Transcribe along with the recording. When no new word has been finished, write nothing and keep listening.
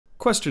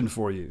Question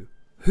for you.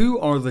 Who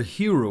are the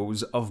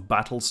heroes of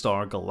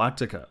Battlestar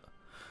Galactica?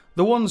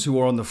 The ones who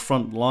are on the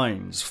front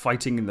lines,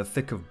 fighting in the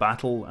thick of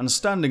battle and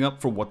standing up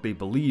for what they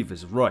believe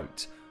is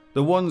right.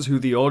 The ones who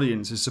the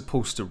audience is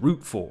supposed to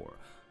root for.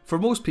 For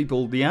most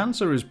people, the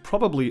answer is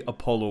probably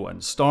Apollo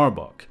and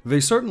Starbuck.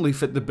 They certainly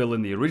fit the bill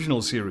in the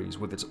original series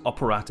with its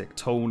operatic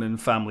tone and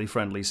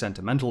family-friendly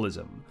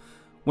sentimentalism.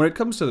 When it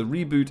comes to the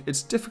reboot,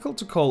 it's difficult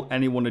to call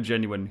anyone a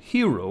genuine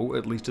hero,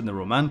 at least in the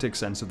romantic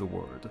sense of the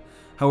word.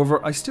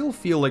 However, I still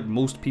feel like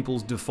most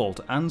people's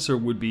default answer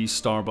would be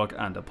Starbuck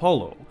and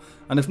Apollo,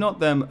 and if not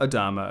them,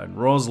 Adama and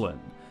Roslin.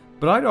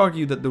 But I'd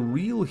argue that the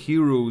real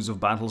heroes of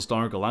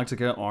Battlestar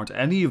Galactica aren't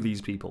any of these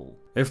people.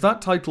 If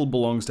that title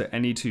belongs to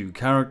any two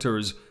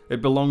characters,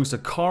 it belongs to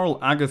Karl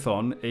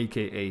Agathon,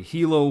 aka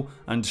Helo,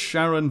 and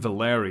Sharon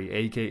Valeri,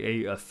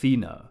 aka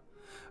Athena.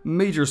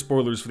 Major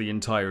spoilers for the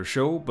entire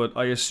show, but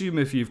I assume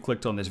if you've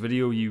clicked on this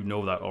video you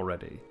know that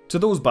already. To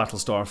those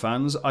Battlestar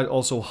fans, I'd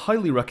also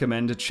highly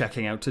recommend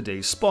checking out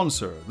today's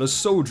sponsor, The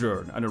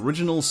Sojourn, an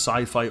original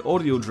sci-fi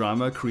audio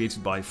drama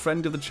created by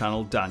friend of the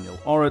channel Daniel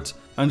Orritt,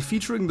 and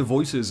featuring the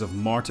voices of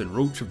Martin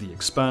Roach of The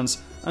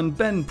Expanse and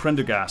Ben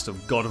Prendergast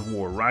of God of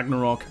War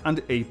Ragnarok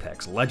and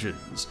Apex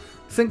Legends.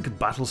 Think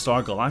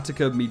Battlestar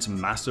Galactica meets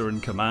Master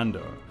and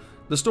Commander.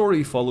 The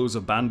story follows a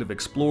band of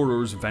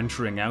explorers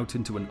venturing out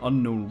into an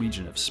unknown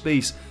region of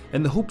space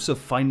in the hopes of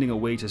finding a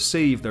way to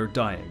save their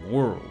dying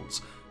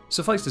worlds.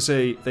 Suffice to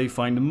say, they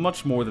find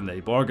much more than they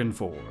bargained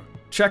for.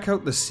 Check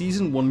out the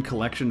Season 1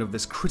 collection of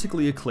this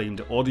critically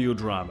acclaimed audio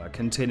drama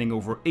containing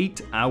over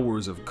 8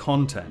 hours of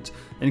content,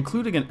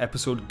 including an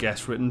episode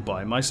guest written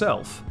by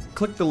myself.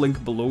 Click the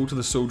link below to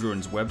the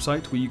Sojourn's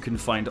website where you can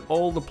find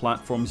all the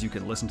platforms you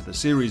can listen to the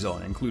series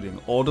on,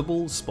 including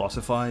Audible,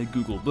 Spotify,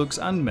 Google Books,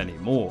 and many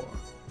more.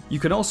 You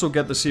can also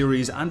get the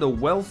series and a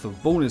wealth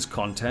of bonus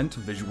content,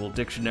 visual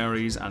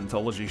dictionaries,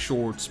 anthology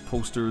shorts,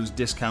 posters,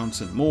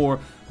 discounts, and more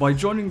by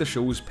joining the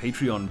show's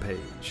Patreon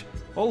page.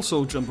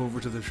 Also, jump over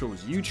to the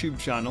show's YouTube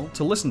channel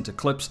to listen to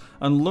clips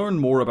and learn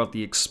more about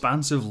the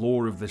expansive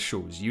lore of the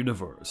show's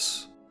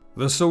universe.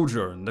 The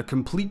Sojourn, the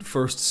complete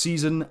first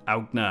season,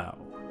 out now.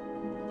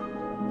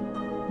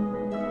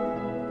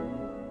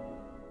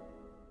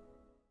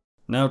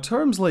 Now,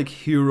 terms like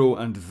hero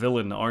and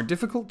villain are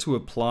difficult to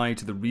apply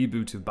to the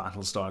reboot of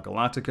Battlestar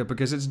Galactica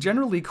because it's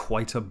generally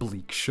quite a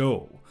bleak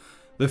show.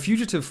 The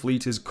fugitive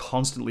fleet is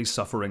constantly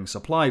suffering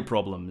supply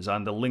problems,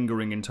 and the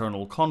lingering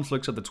internal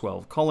conflicts of the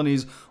 12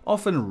 colonies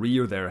often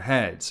rear their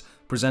heads,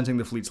 presenting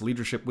the fleet's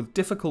leadership with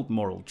difficult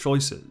moral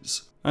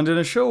choices. And in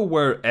a show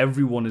where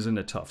everyone is in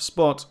a tough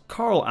spot,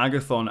 Karl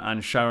Agathon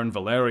and Sharon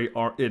Valeri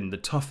are in the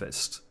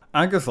toughest.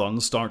 Agathon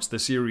starts the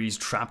series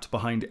trapped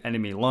behind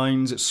enemy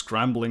lines,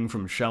 scrambling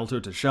from shelter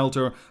to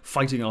shelter,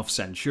 fighting off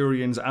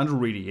Centurions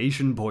and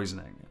radiation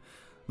poisoning.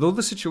 Though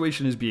the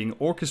situation is being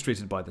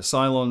orchestrated by the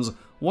Cylons,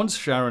 once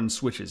Sharon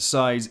switches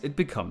sides, it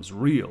becomes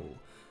real.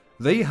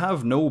 They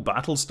have no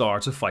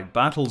Battlestar to fight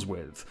battles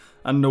with,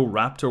 and no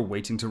Raptor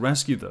waiting to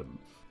rescue them.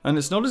 And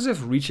it's not as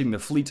if reaching the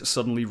fleet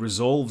suddenly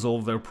resolves all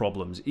of their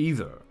problems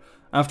either.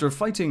 After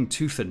fighting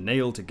tooth and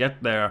nail to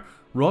get there,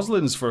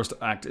 Roslin's first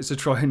act is to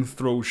try and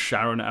throw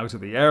Sharon out of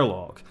the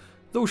airlock.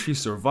 Though she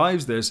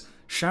survives this,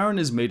 Sharon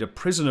is made a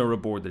prisoner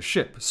aboard the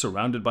ship,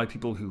 surrounded by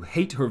people who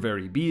hate her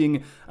very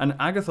being, and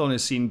Agathon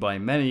is seen by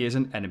many as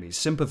an enemy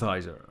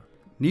sympathizer.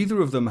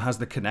 Neither of them has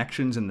the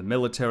connections in the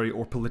military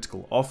or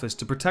political office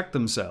to protect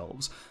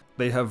themselves.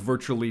 They have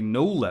virtually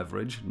no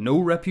leverage, no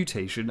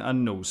reputation,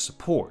 and no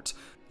support.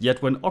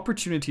 Yet when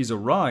opportunities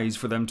arise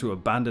for them to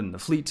abandon the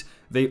fleet,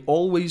 they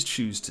always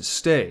choose to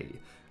stay.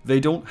 They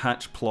don't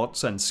hatch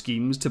plots and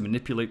schemes to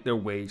manipulate their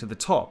way to the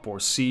top or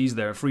seize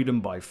their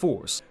freedom by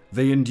force.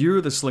 They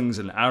endure the slings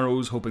and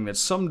arrows, hoping that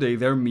someday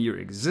their mere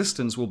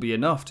existence will be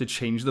enough to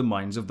change the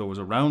minds of those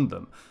around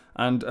them,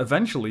 and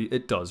eventually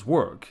it does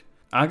work.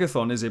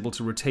 Agathon is able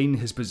to retain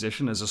his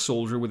position as a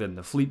soldier within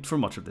the fleet for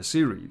much of the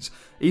series,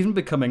 even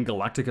becoming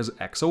Galactica's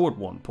XO at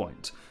one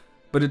point.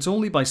 But it's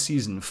only by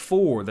Season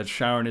 4 that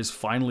Sharon is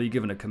finally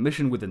given a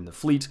commission within the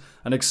fleet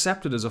and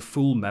accepted as a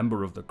full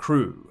member of the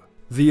crew.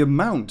 The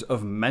amount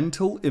of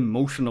mental,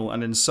 emotional,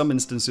 and in some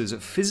instances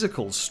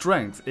physical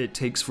strength it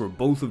takes for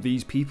both of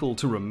these people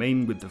to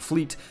remain with the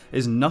fleet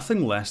is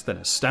nothing less than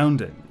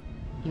astounding.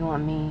 You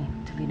want me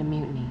to lead a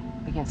mutiny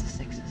against the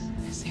Sixes?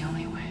 It's the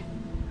only way.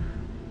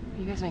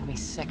 You guys make me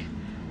sick.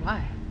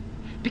 Why?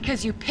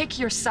 Because you pick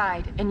your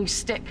side and you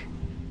stick.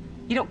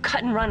 You don't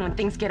cut and run when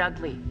things get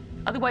ugly.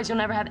 Otherwise you'll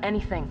never have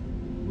anything.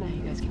 Now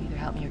you guys can either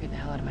help me or get the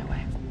hell out of my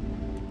way.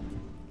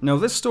 Now,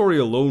 this story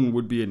alone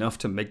would be enough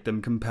to make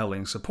them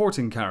compelling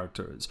supporting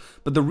characters,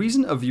 but the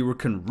reason a viewer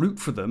can root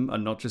for them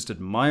and not just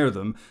admire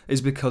them is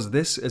because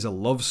this is a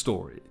love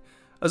story.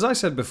 As I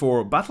said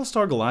before,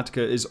 Battlestar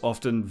Galactica is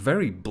often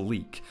very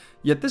bleak,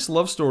 yet this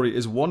love story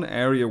is one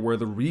area where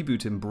the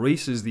reboot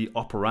embraces the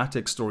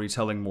operatic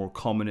storytelling more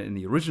common in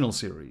the original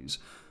series.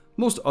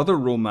 Most other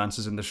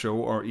romances in the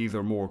show are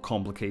either more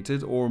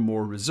complicated or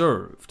more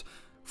reserved.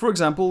 For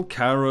example,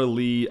 Kara,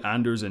 Lee,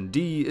 Anders, and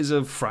Dee is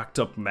a fracked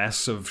up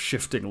mess of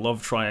shifting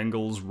love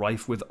triangles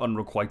rife with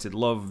unrequited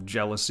love,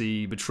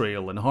 jealousy,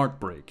 betrayal, and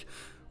heartbreak.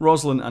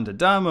 Roslin and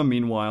Adama,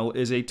 meanwhile,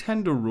 is a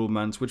tender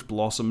romance which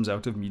blossoms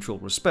out of mutual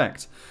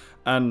respect.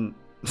 And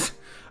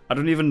I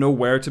don't even know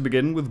where to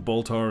begin with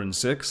Baltar and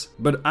Six,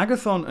 but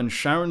Agathon and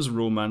Sharon's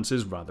romance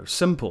is rather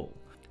simple.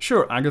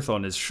 Sure,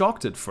 Agathon is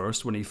shocked at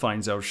first when he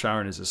finds out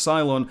Sharon is a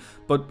Cylon,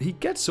 but he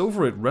gets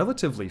over it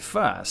relatively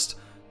fast.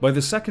 By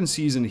the second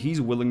season,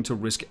 he's willing to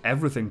risk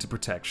everything to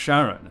protect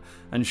Sharon,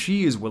 and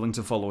she is willing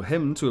to follow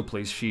him to a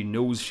place she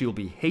knows she'll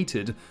be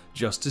hated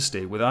just to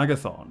stay with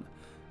Agathon.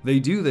 They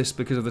do this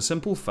because of the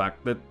simple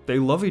fact that they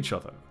love each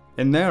other.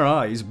 In their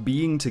eyes,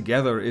 being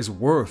together is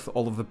worth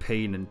all of the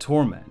pain and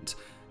torment.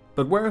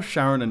 But where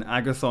Sharon and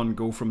Agathon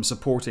go from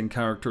supporting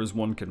characters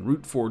one can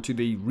root for to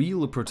the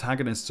real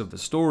protagonists of the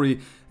story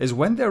is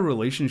when their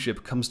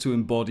relationship comes to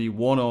embody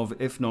one of,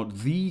 if not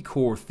the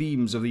core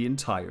themes of the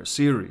entire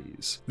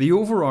series. The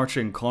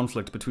overarching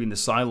conflict between the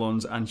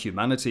Cylons and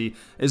humanity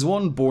is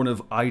one born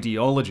of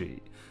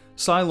ideology.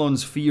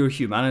 Cylons fear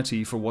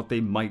humanity for what they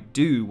might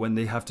do when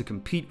they have to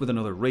compete with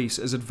another race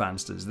as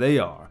advanced as they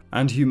are,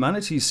 and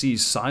humanity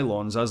sees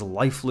Cylons as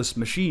lifeless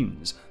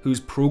machines,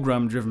 whose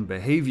program-driven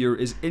behavior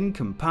is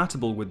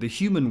incompatible with the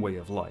human way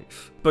of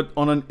life. But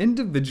on an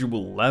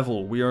individual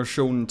level, we are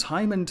shown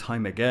time and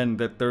time again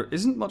that there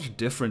isn't much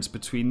difference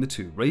between the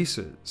two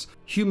races.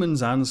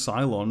 Humans and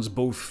Cylons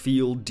both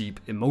feel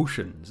deep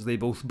emotions, they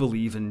both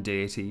believe in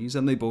deities,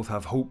 and they both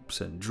have hopes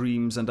and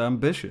dreams and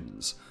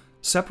ambitions.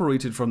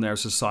 Separated from their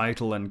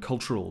societal and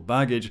cultural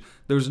baggage,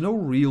 there's no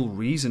real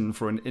reason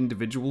for an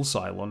individual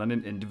Cylon and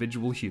an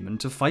individual human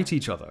to fight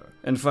each other.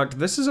 In fact,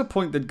 this is a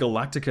point that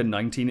Galactica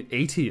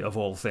 1980 of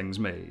all things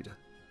made.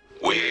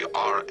 We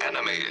are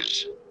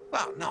enemies.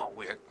 Well, no,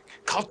 we're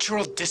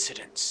cultural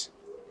dissidents.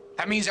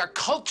 That means our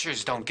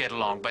cultures don't get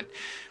along,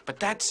 but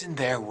that's in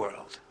their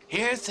world.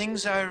 Here,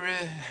 things are,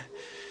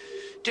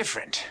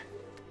 different.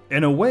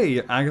 In a way,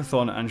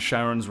 Agathon and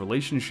Sharon's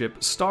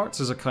relationship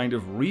starts as a kind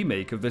of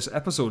remake of this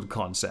episode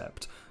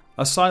concept.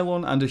 A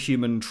Cylon and a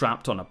human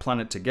trapped on a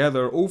planet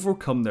together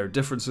overcome their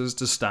differences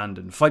to stand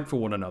and fight for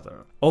one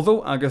another.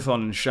 Although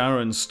Agathon and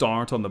Sharon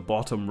start on the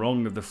bottom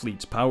rung of the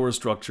fleet's power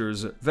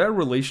structures, their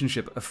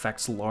relationship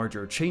affects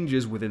larger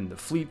changes within the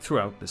fleet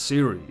throughout the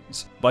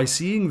series. By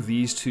seeing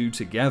these two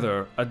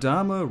together,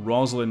 Adama,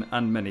 Roslin,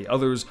 and many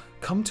others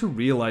come to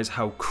realize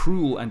how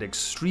cruel and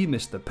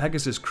extremist the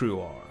Pegasus crew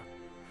are.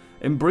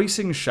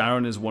 Embracing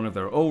Sharon as one of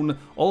their own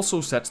also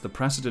sets the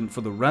precedent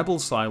for the rebel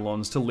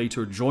Cylons to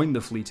later join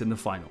the fleet in the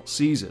final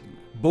season.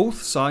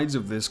 Both sides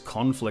of this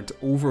conflict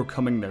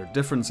overcoming their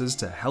differences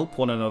to help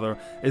one another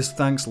is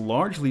thanks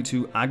largely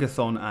to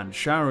Agathon and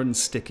Sharon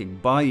sticking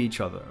by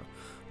each other.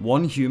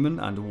 One human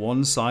and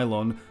one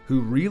Cylon who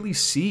really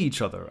see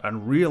each other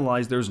and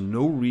realize there's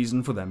no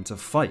reason for them to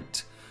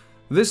fight.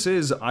 This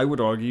is, I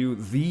would argue,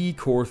 the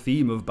core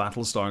theme of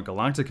Battlestar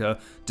Galactica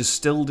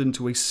distilled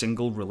into a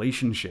single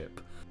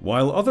relationship.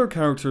 While other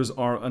characters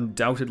are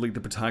undoubtedly the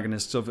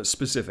protagonists of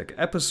specific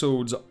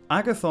episodes,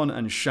 Agathon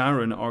and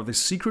Sharon are the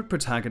secret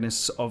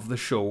protagonists of the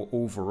show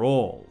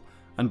overall.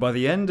 And by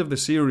the end of the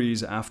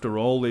series, after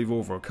all they've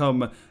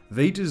overcome,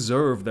 they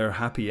deserve their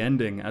happy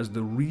ending as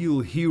the real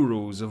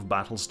heroes of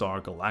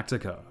Battlestar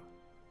Galactica.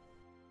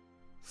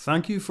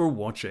 Thank you for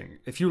watching.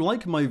 If you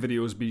like my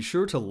videos, be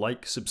sure to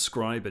like,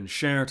 subscribe, and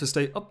share to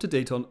stay up to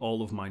date on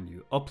all of my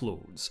new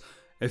uploads.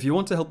 If you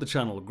want to help the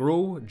channel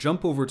grow,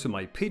 jump over to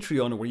my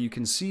Patreon where you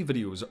can see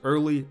videos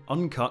early,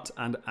 uncut,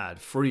 and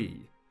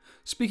ad-free.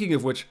 Speaking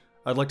of which,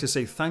 I'd like to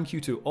say thank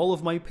you to all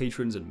of my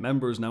patrons and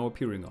members now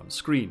appearing on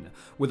screen,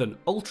 with an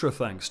ultra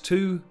thanks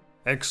to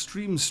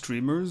Extreme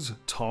Streamers,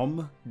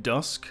 Tom,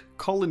 Dusk,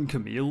 Colin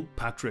Camille,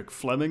 Patrick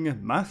Fleming,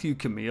 Matthew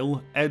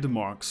Camille, Ed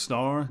Mark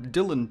Star,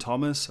 Dylan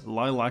Thomas,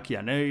 Lilac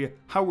Yane,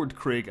 Howard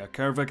Craig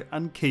Akervik,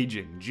 and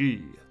Kajing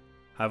G.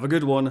 Have a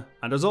good one,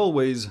 and as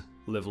always,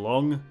 live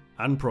long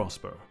and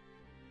prosper.